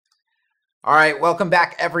All right, welcome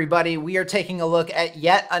back everybody. We are taking a look at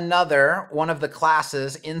yet another one of the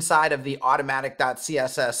classes inside of the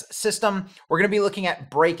Automatic.css system. We're going to be looking at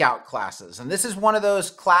breakout classes. And this is one of those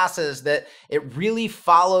classes that it really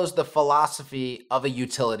follows the philosophy of a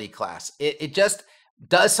utility class. It just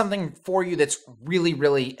does something for you that's really,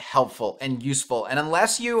 really helpful and useful. And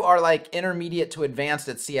unless you are like intermediate to advanced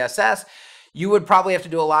at CSS, you would probably have to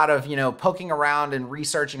do a lot of, poking around and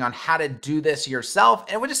researching on how to do this yourself.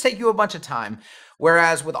 And it would just take you a bunch of time.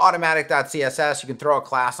 Whereas with Automatic.css, you can throw a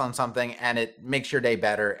class on something and it makes your day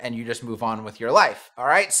better and you just move on with your life. All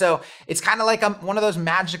right. So it's kind of like one of those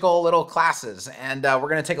magical little classes. And we're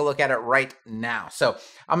going to take a look at it right now. So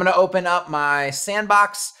I'm going to open up my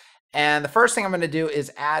sandbox. And the first thing I'm going to do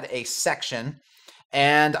is add a section.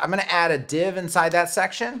 And I'm going to add a div inside that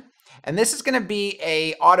section. And this is going to be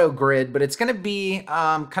a auto grid, but it's going to be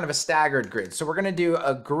kind of a staggered grid. So we're going to do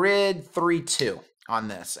a grid 3-2 on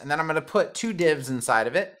this. And then I'm going to put two divs inside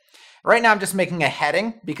of it. Right now I'm just making a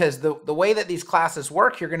heading because the way that these classes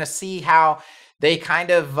work, you're going to see how they kind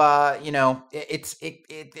of,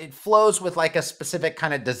 it flows with like a specific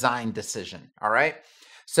kind of design decision. All right.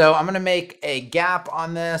 So I'm going to make a gap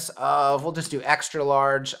on this of, we'll just do extra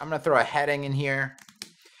large. I'm going to throw a heading in here.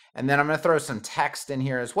 And then I'm going to throw some text in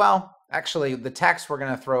here as well. Actually, the text we're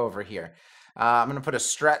going to throw over here. I'm going to put a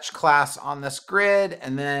stretch class on this grid,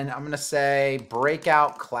 and then I'm going to say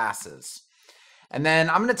breakout classes. And then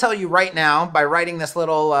I'm going to tell you right now, by writing this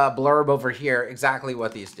little blurb over here, exactly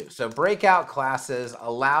what these do. So breakout classes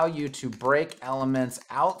allow you to break elements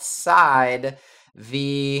outside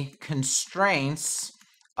the constraints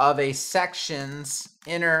of a section's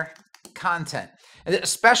inner content,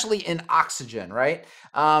 especially in Oxygen, right?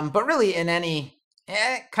 But really in any,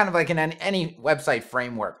 kind of like in any website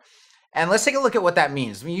framework. And let's take a look at what that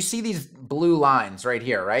means. I mean, you see these blue lines right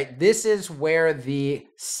here, right? This is where the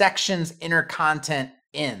section's inner content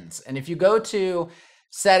ends. And if you go to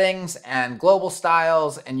settings and global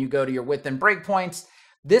styles and you go to your width and breakpoints,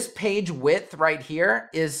 this page width right here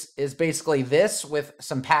is basically this with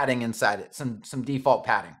some padding inside it, some default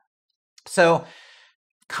padding. So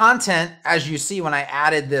content, as you see when I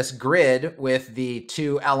added this grid with the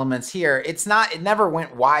two elements here, it never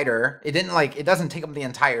went wider. It doesn't take up the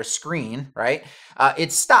entire screen, right?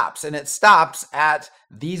 It stops, and it stops at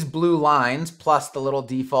these blue lines plus the little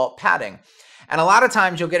default padding. And a lot of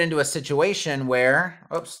times you'll get into a situation where,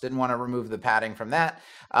 oops, didn't want to remove the padding from that.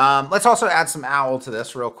 Let's also add some owl to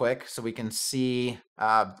this real quick so we can see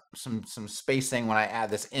some spacing when I add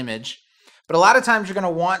this image. But a lot of times you're going to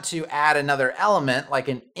want to add another element like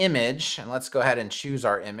an image. And let's go ahead and choose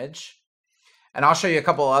our image. And I'll show you a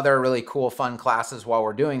couple other really cool, fun classes while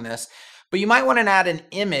we're doing this. But you might want to add an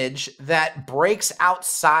image that breaks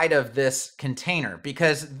outside of this container,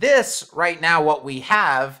 because this right now, what we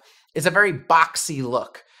have is a very boxy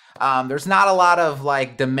look. There's not a lot of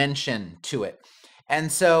like dimension to it. And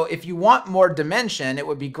so if you want more dimension, it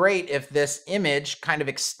would be great if this image kind of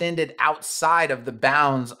extended outside of the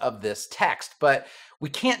bounds of this text. But we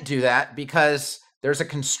can't do that because there's a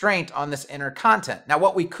constraint on this inner content. Now,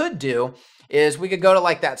 what we could do is we could go to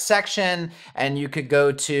like that section, and you could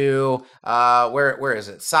go to, where is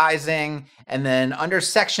it? Sizing. And then under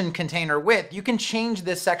section container width, you can change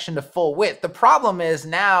this section to full width. The problem is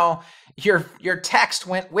now your text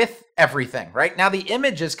went with everything, right? Now the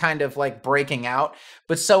image is kind of like breaking out,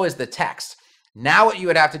 but so is the text. Now what you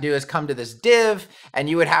would have to do is come to this div, and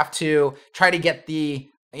you would have to try to get the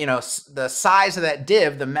size of that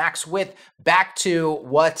div, the max width, back to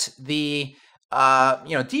what the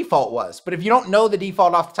default was. But if you don't know the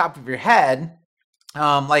default off the top of your head,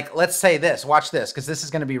 like let's say this, watch this, because this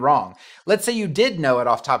is going to be wrong. Let's say you did know it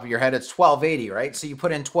off the top of your head, it's 1280, right? So you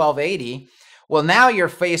put in 1280. Well, now you're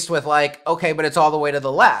faced with like, okay, but it's all the way to the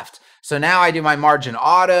left. So now I do my margin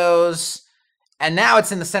autos, and now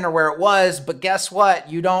it's in the center where it was. But guess what?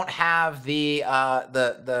 You don't have the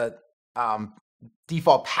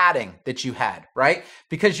default padding that you had, right?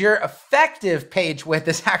 Because your effective page width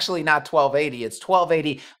is actually not 1280. It's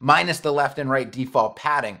 1280 minus the left and right default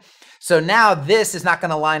padding. So now this is not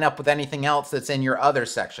going to line up with anything else that's in your other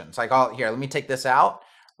sections. Like, here, let me take this out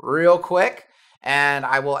real quick. And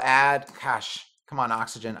I will add, gosh, come on,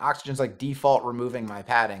 Oxygen. Oxygen's like default removing my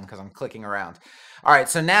padding because I'm clicking around. All right,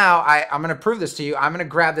 so now I'm going to prove this to you. I'm going to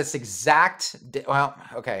grab this exact,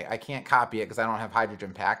 okay, I can't copy it because I don't have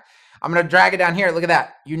hydrogen pack. I'm going to drag it down here. Look at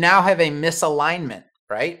that. You now have a misalignment,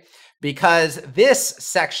 right? Because this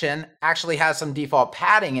section actually has some default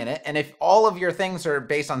padding in it. And if all of your things are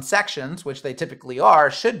based on sections, which they typically are,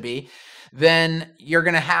 should be, then you're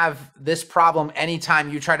going to have this problem anytime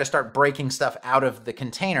you try to start breaking stuff out of the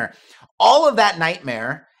container. All of that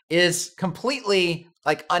nightmare is completely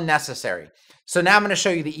like unnecessary. So now I'm going to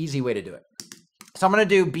show you the easy way to do it. So I'm going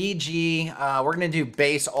to do BG. We're going to do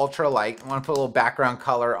base ultra light. I want to put a little background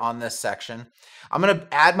color on this section. I'm going to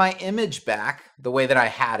add my image back the way that I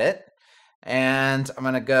had it. And I'm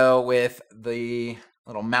going to go with the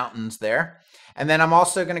little mountains there. And then I'm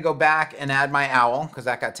also going to go back and add my owl because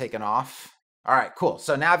that got taken off. All right, cool.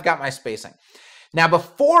 So now I've got my spacing. Now,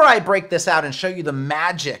 before I break this out and show you the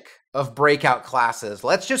magic of breakout classes,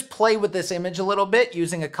 let's just play with this image a little bit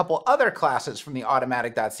using a couple other classes from the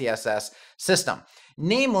Automatic.css system.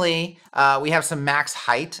 Namely, we have some max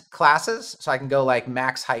height classes. So I can go like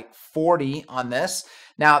max height 40 on this.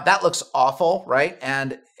 Now that looks awful, right?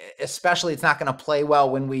 And especially it's not going to play well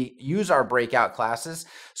when we use our breakout classes.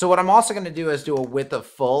 So what I'm also going to do is do a width of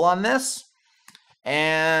full on this.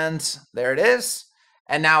 And there it is.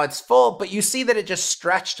 And now it's full, but you see that it just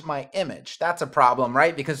stretched my image. That's a problem,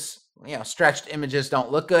 right? Because, you know, stretched images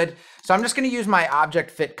don't look good. So I'm just going to use my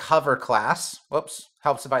object fit cover class. Whoops,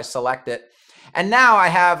 helps if I select it. And now I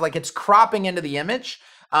have like it's cropping into the image,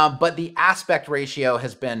 but the aspect ratio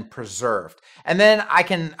has been preserved. And then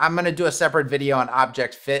I'm going to do a separate video on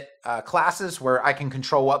object fit classes where I can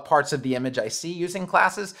control what parts of the image I see using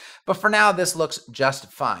classes. But for now, this looks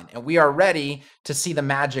just fine. And we are ready to see the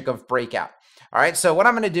magic of breakout. All right, so what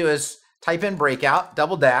I'm going to do is type in breakout,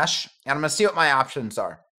 double dash, and I'm going to see what my options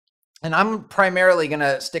are. And I'm primarily going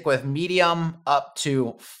to stick with medium up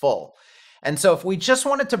to full. And so if we just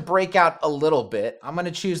wanted to break out a little bit, I'm going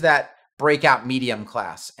to choose that breakout medium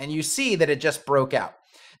class. And you see that it just broke out.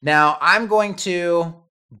 Now I'm going to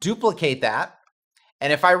duplicate that.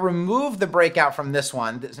 And if I remove the breakout from this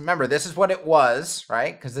one, remember, this is what it was,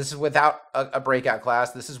 right? Because this is without a breakout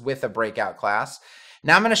class. This is with a breakout class.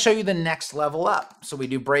 Now I'm going to show you the next level up. So we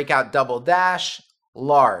do breakout double dash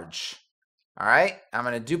large. All right, I'm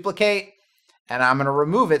going to duplicate and I'm going to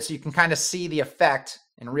remove it so you can kind of see the effect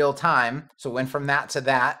in real time. So it went from that to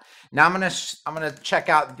that. Now I'm going to check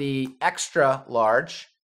out the extra large.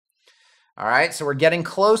 All right, so we're getting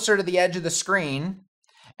closer to the edge of the screen.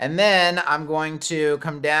 And then I'm going to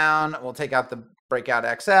come down. We'll take out the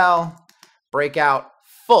breakout XL, breakout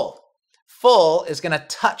full. Full is going to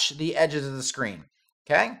touch the edges of the screen.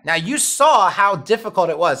 Okay, now you saw how difficult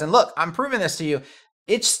it was. And look, I'm proving this to you.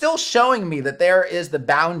 It's still showing me that there is the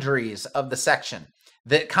boundaries of the section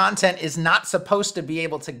that content is not supposed to be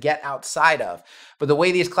able to get outside of. But the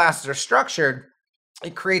way these classes are structured,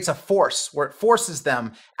 it creates a force where it forces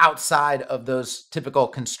them outside of those typical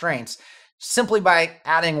constraints simply by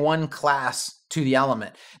adding one class to the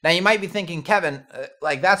element. Now you might be thinking, Kevin,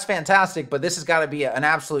 like that's fantastic, but this has got to be an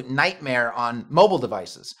absolute nightmare on mobile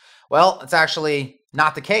devices. Well, it's actually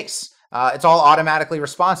not the case. It's all automatically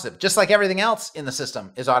responsive, just like everything else in the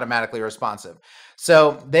system is automatically responsive.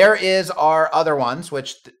 So there is our other ones,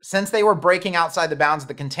 which since they were breaking outside the bounds of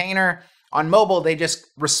the container, on mobile, they just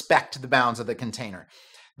respect the bounds of the container.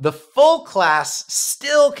 The full class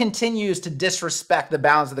still continues to disrespect the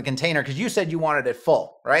bounds of the container because you said you wanted it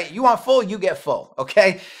full, right? You want full, you get full,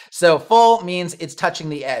 okay? So full means it's touching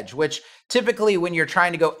the edge, which typically when you're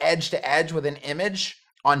trying to go edge to edge with an image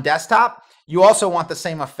on desktop, you also want the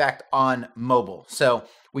same effect on mobile. So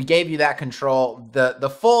we gave you that control. The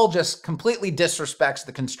full just completely disrespects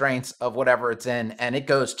the constraints of whatever it's in, and it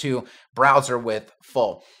goes to browser width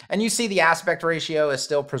full. And you see the aspect ratio is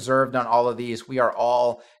still preserved on all of these. We are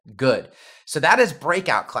all good. So that is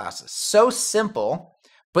breakout classes. So simple,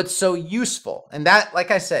 but so useful. And that,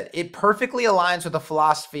 like I said, it perfectly aligns with the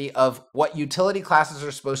philosophy of what utility classes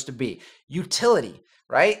are supposed to be. Utility,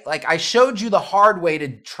 right? Like I showed you the hard way to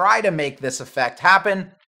try to make this effect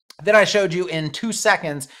happen. Then I showed you in 2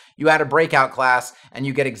 seconds, you add a breakout class and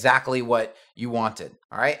you get exactly what you wanted.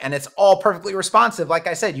 All right. And it's all perfectly responsive. Like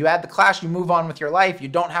I said, you add the class, you move on with your life. You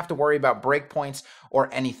don't have to worry about breakpoints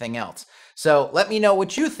or anything else. So let me know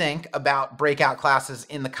what you think about breakout classes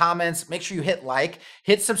in the comments. Make sure you hit like,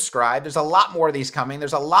 hit subscribe. There's a lot more of these coming.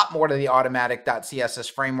 There's a lot more to the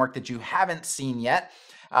Automatic.css framework that you haven't seen yet.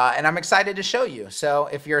 And I'm excited to show you. So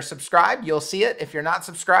if you're subscribed, you'll see it. If you're not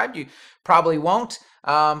subscribed, you probably won't.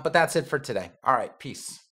 But that's it for today. All right, peace.